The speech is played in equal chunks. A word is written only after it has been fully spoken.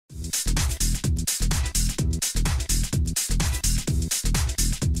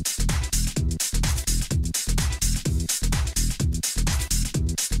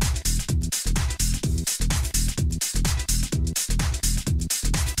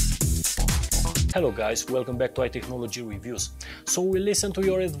Hello guys, welcome back to iTechnology Reviews. So we listened to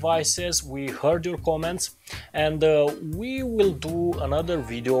your advices, we heard your comments, and we will do another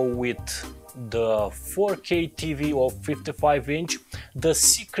video with the 4K TV of 55-inch, the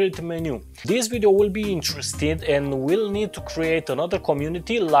secret menu. This video will be interesting and we'll need to create another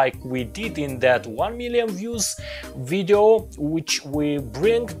community like we did in that 1 million views video, which we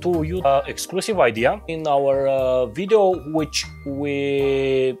bring to you exclusive idea in our video, which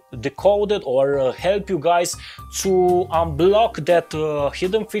we decoded or help you guys to unblock that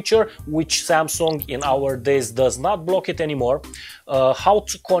hidden feature which Samsung in our days does not block it anymore. How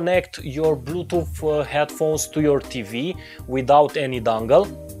to connect your Bluetooth headphones to your TV without any dongle,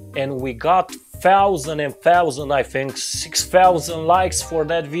 and we got thousands, I think 6,000 likes for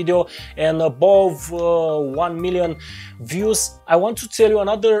that video and above 1 million views. I want to tell you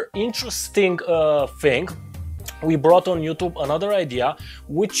another interesting thing. We brought on YouTube another idea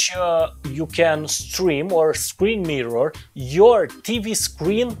which you can stream or screen mirror your TV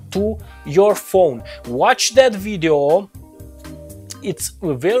screen to your phone. Watch that video. It's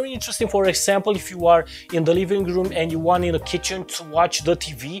very interesting. For example, if you are in the living room and you want in the kitchen to watch the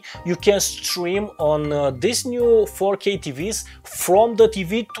TV, you can stream on this new 4K TVs from the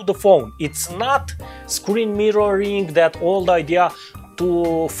TV to the phone. It's not screen mirroring, that old idea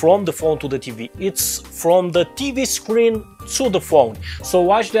from the phone to the TV. It's from the TV screen to the phone. So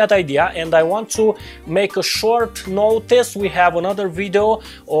watch that idea. And I want to make a short notice. We have another video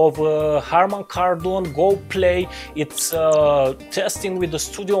of Harman Kardon Go Play. It's testing with the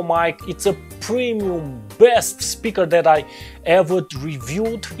studio mic. It's a premium best speaker that I ever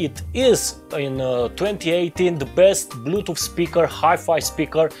reviewed. It is in 2018 the best Bluetooth speaker, hi-fi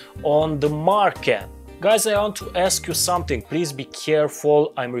speaker on the market. Guys, I want to ask you something. Please be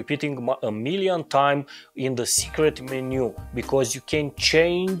careful. I'm repeating a million times in the secret menu, because you can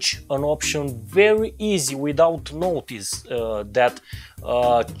change an option very easy without notice that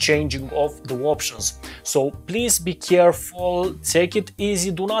changing of the options. So please be careful, take it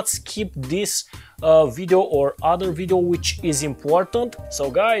easy, do not skip this video or other video which is important. So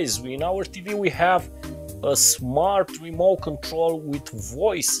guys, in our TV we have a smart remote control with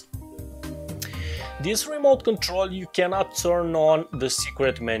voice. This remote control, you cannot turn on the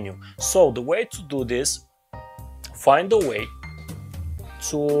secret menu. So the way to do this, find a way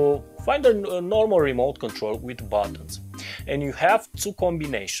to find a normal remote control with buttons. And you have two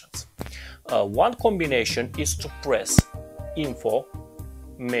combinations. One combination is to press info,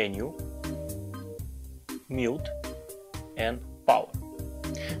 menu, mute and power,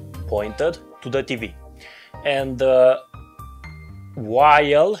 pointed to the TV. And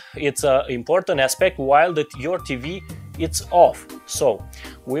while it's an important aspect, while your TV it's off. So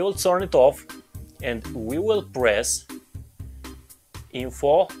we will turn it off and we will press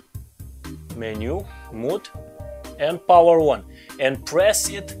info, menu, mute and power 1 and press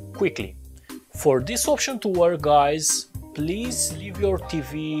it quickly. For this option to work, guys, please leave your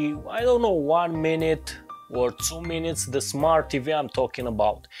TV, I don't know, 1 minute or 2 minutes, the smart TV I'm talking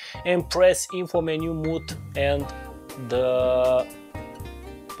about, and press info, menu, mute and the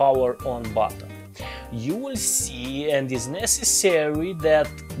power on button. You will see, and it's necessary, that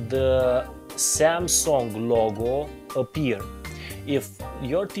the Samsung logo appear. If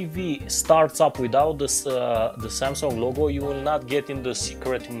your TV starts up without this, the Samsung logo, you will not get in the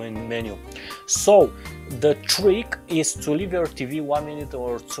secret menu. So the trick is to leave your TV 1 minute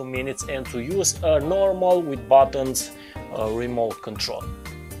or 2 minutes and to use a normal with buttons remote control.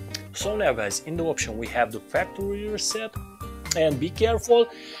 So now guys, in the option we have the factory reset. And be careful,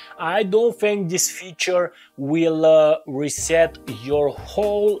 I don't think this feature will reset your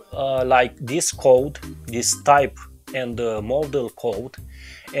whole like this code, this type and model code,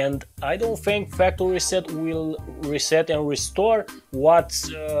 and I don't think factory reset will reset and restore what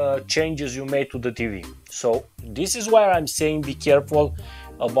changes you made to the TV. So this is why I'm saying be careful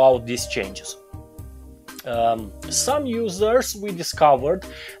about these changes. Some users, we discovered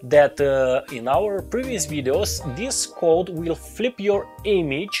that in our previous videos this code will flip your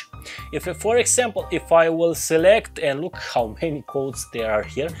image. If for example, if I will select, and look how many codes there are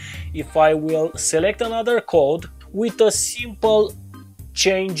here, if I will select another code with a simple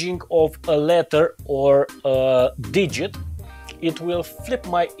changing of a letter or a digit, it will flip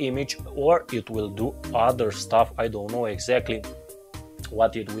my image or it will do other stuff. I don't know exactly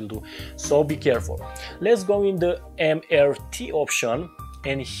what it will do, so be careful. Let's go in the MRT option,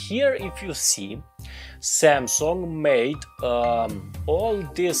 and here if you see, Samsung made all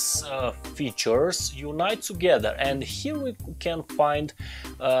these features unite together, and here we can find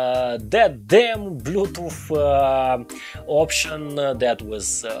that damn Bluetooth option that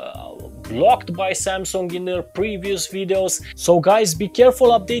was blocked by Samsung in their previous videos. So guys, be careful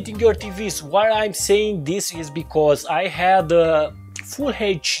updating your TVs. Why I'm saying this is because I had a full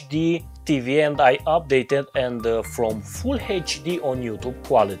HD TV and I updated, and from full HD on YouTube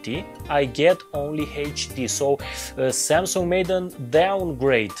quality I get only HD. So Samsung made a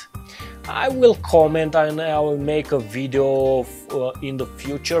downgrade. I will comment and I will make a video in the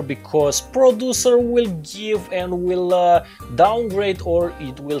future, because producer will give and will downgrade, or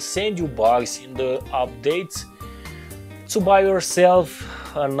it will send you bugs in the updates to buy yourself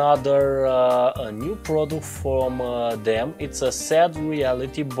another a new product from them. It's a sad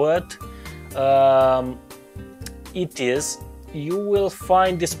reality, but it is. You will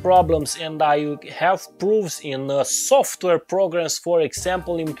find these problems, and I have proofs in software programs. For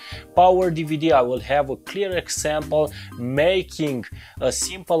example, in Power DVD I will have a clear example. Making a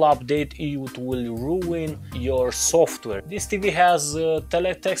simple update, it will ruin your software. This TV has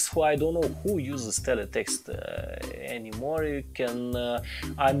teletext. I don't know who uses teletext anymore. You can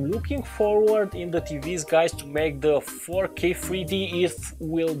I'm looking forward in the TVs, guys, to make the 4K 3D. If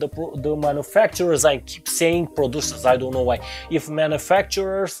will the manufacturers, I keep saying producers, I don't know why, if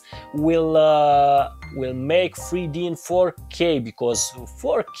manufacturers will make 3D in 4K, because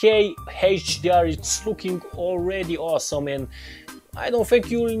 4K HDR, it's looking already awesome, and I don't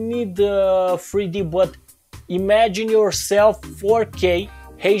think you need 3D, but imagine yourself 4K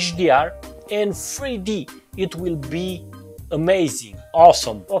HDR and 3D, it will be amazing,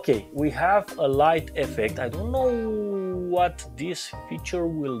 awesome. Okay, we have a light effect. I don't know what this feature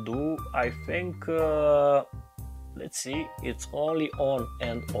will do. I think let's see, it's only on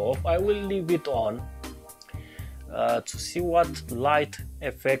and off. I will leave it on to see what light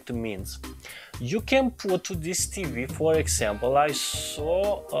effect means. You can put to this TV, for example, I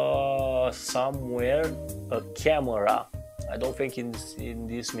saw somewhere a camera. I don't think in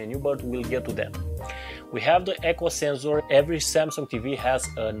this menu, but we'll get to that. We have the echo sensor. Every Samsung TV has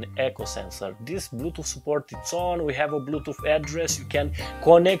an echo sensor. This Bluetooth support, it's on. We have a Bluetooth address. You can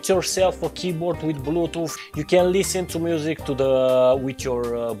connect yourself a keyboard with Bluetooth. You can listen to music with your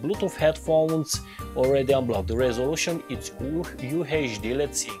Bluetooth headphones already unblocked. The resolution, it's UHD.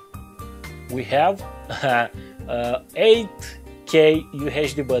 Let's see. We have 8K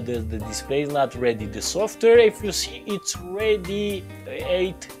UHD, but the display is not ready. The software, if you see, it's ready,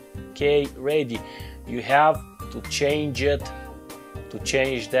 8K ready. You have to change it, to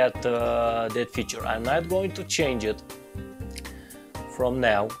change that feature. I'm not going to change it from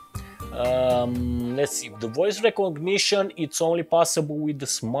now. Let's see, the voice recognition, it's only possible with the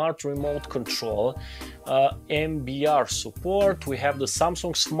smart remote control. MBR support. We have the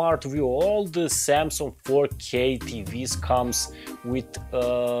Samsung Smart View. All the Samsung 4K TVs comes with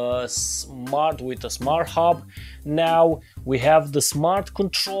a smart hub. Now we have the smart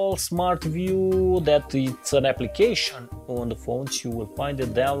control, smart view, that it's an application on the phones. You will find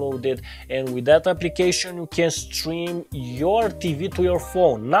it downloaded, and with that application you can stream your TV to your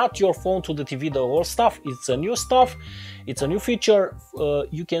phone, not your phone to the TV. The old stuff, it's a new stuff. It's a new feature.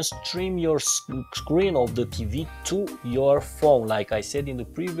 You can stream your screen of the TV to your phone, like I said in the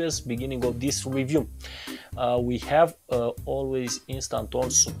previous beginning of this review. We have always instant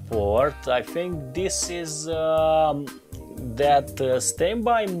on support. I think this is that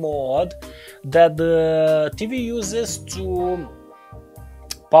standby mode that the TV uses to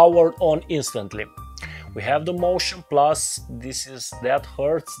power on instantly. We have the motion plus. This is that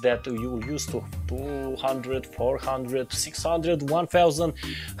hertz that you will use to 200, 400, 600, 1000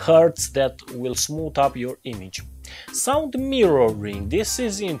 hertz that will smooth up your image. Sound mirroring. This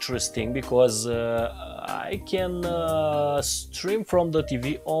is interesting because I can stream from the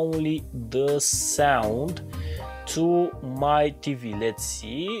TV only the sound to my TV. Let's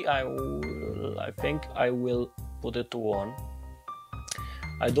see. I think I will put it to on.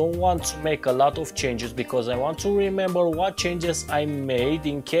 I don't want to make a lot of changes because I want to remember what changes I made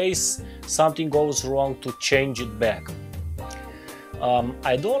in case something goes wrong, to change it back.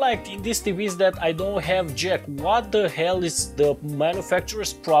 I don't like in these TVs that I don't have jack. What the hell is the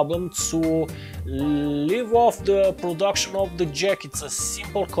manufacturer's problem to leave off the production of the jack? It's a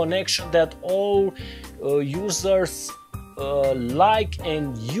simple connection that all users like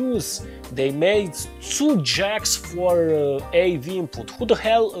and use. They made two jacks for AV input. Who the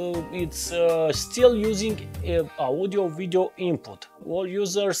hell it's still using audio video input? All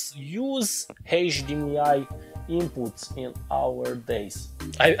users use HDMI inputs in our days.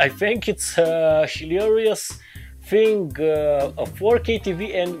 I think it's a hilarious thing, a 4K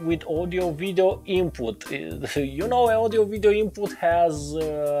TV and with audio video input. You know, audio video input has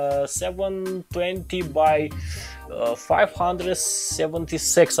 720 by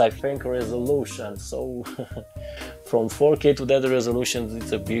 576 I think resolution, so from 4K to that resolution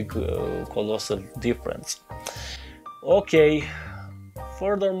it's a big colossal difference. Okay,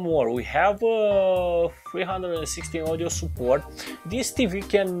 furthermore we have 316 audio support. This TV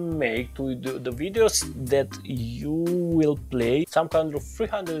can make to the videos that you will play some kind of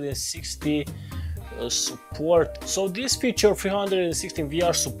 360 support. So this feature 316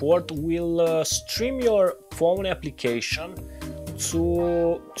 VR support will stream your phone application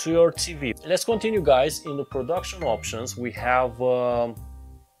to your TV. Let's continue guys. In the production options we have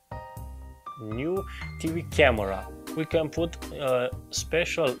new TV camera. We can put a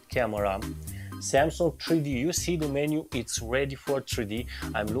special camera, Samsung 3D. You see the menu, it's ready for 3D.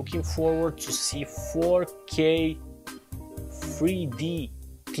 I'm looking forward to see 4K 3D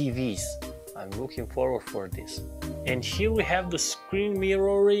TVs. I'm looking forward for this. And here we have the screen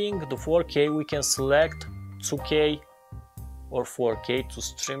mirroring, the 4K. We can select 2K or 4K to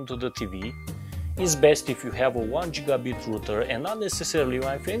stream to the TV. It's best if you have a 1 gigabit router, and not necessarily,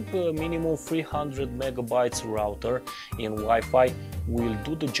 I think a minimum 300 megabytes router in Wi-Fi will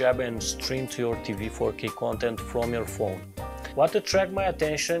do the job and stream to your TV 4K content from your phone. What attracted my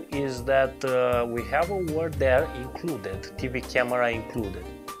attention is that we have a word there, included, TV camera included.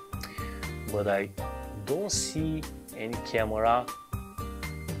 But I don't see any camera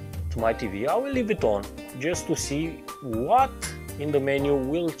to my TV. I will leave it on just to see what in the menu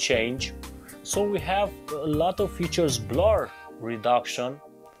will change. So we have a lot of features, blur reduction,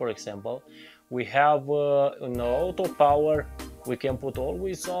 for example. We have auto power, we can put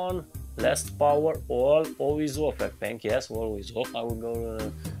always on, last power, always off. I think, yes, always off. I will go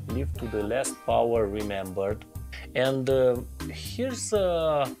leave to the last power remembered. And here's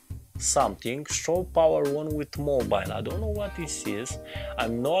something, show power on with mobile. I don't know what this is.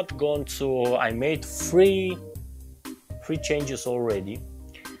 I'm not going to, I made three changes already,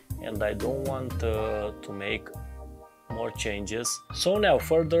 and I don't want to make more changes. So now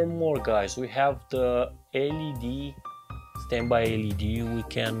furthermore guys, we have the LED, standby LED. We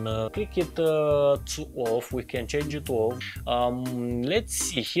can click it to off, we can change it to off. Let's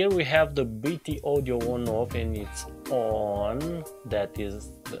see, here we have the BT audio on off, and it's on. That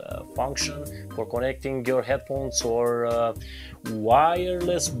is the function for connecting your headphones or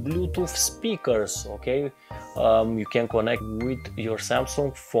wireless Bluetooth speakers. Okay, you can connect with your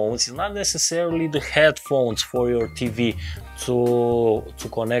Samsung phones. It's not necessarily the headphones for your TV to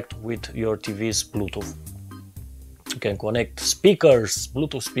connect with your TV's Bluetooth. You can connect speakers,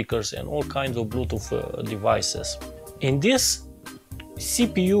 Bluetooth speakers, and all kinds of Bluetooth devices. In this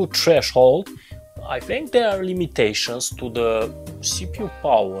CPU threshold, I think there are limitations to the CPU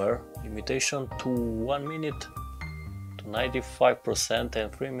power, limitation to 1 minute to 95%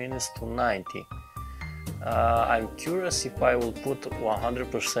 and 3 minutes to 90%. I'm curious if I will put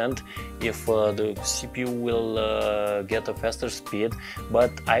 100% if the CPU will get a faster speed,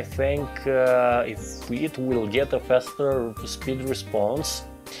 but I think if it will get a faster speed response,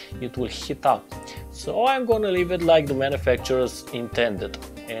 it will heat up. So I'm gonna leave it like the manufacturers intended,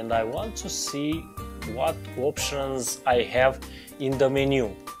 and I want to see what options I have in the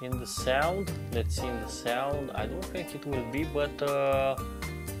menu. In the sound, let's see, in the sound, I don't think it will be, but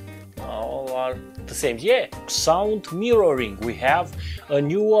all are the same. Yeah, sound mirroring. We have a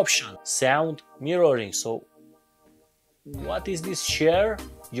new option, sound mirroring. So what is this? Share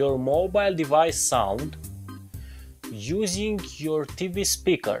your mobile device sound using your TV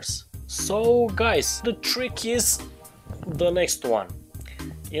speakers. So guys, the trick is the next one.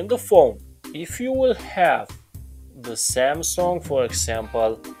 In the phone, if you will have the Samsung, for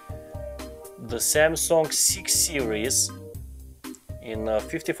example, the Samsung 6 series in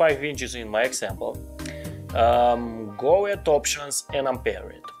 55 inches in my example, go at options and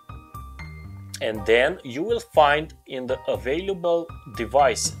unpair it, and then you will find in the available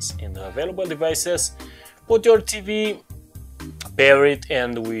devices, put your TV, pair it,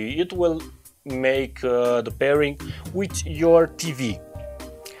 and it will make the pairing with your TV,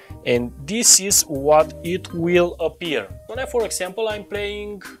 and this is what it will appear. So now, for example, I'm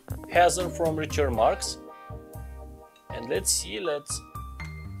playing Hazard from Richard Marx, and let's see,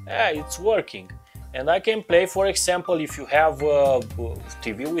 it's working. And I can play, for example, if you have a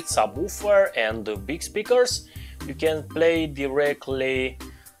TV with subwoofer and big speakers, you can play directly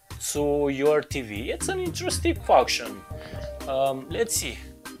to your TV. It's an interesting function. Let's see,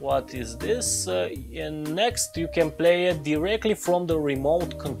 what is this? And next you can play it directly from the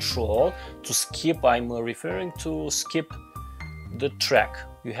remote control to skip. I'm referring to skip the track.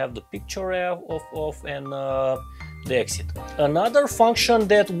 You have the picture off and the exit. Another function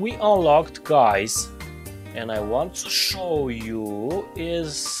that we unlocked, guys, and I want to show you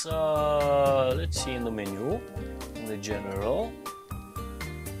is let's see, in the menu, in the general,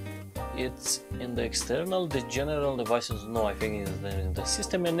 it's in the external, the general devices, no, I think it's in the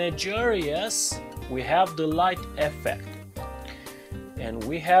system manager. Yes, we have the light effect, and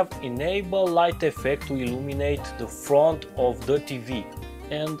we have enable light effect to illuminate the front of the TV,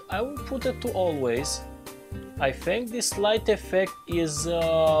 and I will put it to always. I think this light effect is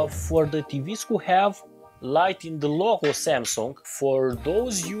for the TVs who have light in the logo Samsung. For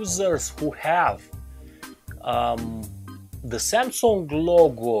those users who have the Samsung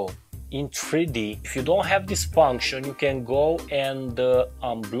logo in 3D, if you don't have this function, you can go and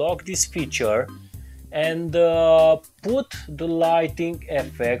unblock this feature and put the lighting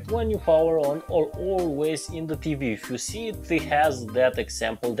effect when you power on or always in the TV. If you see it has that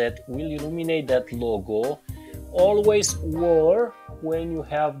example that will illuminate that logo always or when you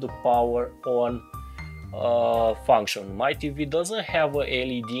have the power on function. My TV doesn't have a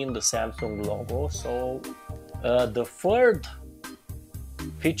LED in the Samsung logo, so the third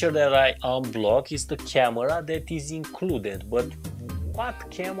feature that I unblock is the camera that is included. But what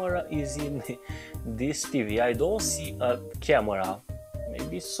camera is in this TV? I don't see a camera.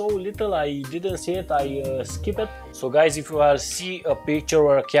 Maybe so little I didn't see it, I skip it. So guys, if you see a picture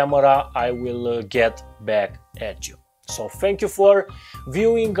or a camera, I will get back at you. So thank you for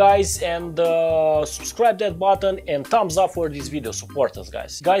viewing, guys, and subscribe that button and thumbs up for this video. Support us,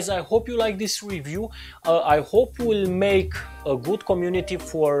 guys. I hope you like this review. I hope we'll make a good community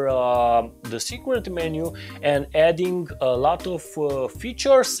for the secret menu and adding a lot of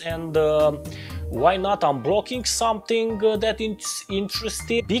features, and why not unblocking something that is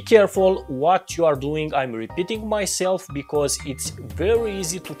interesting. Be careful what you are doing. I'm repeating myself because it's very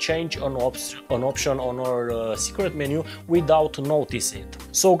easy to change an option on our secret menu without noticing it.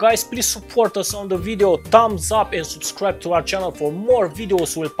 So guys, please support us on the video, thumbs up and subscribe to our channel for more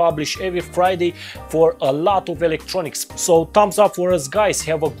videos we'll publish every Friday for a lot of electronics. So thumbs up for us, guys.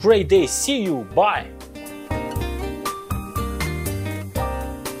 Have a great day. See you. Bye.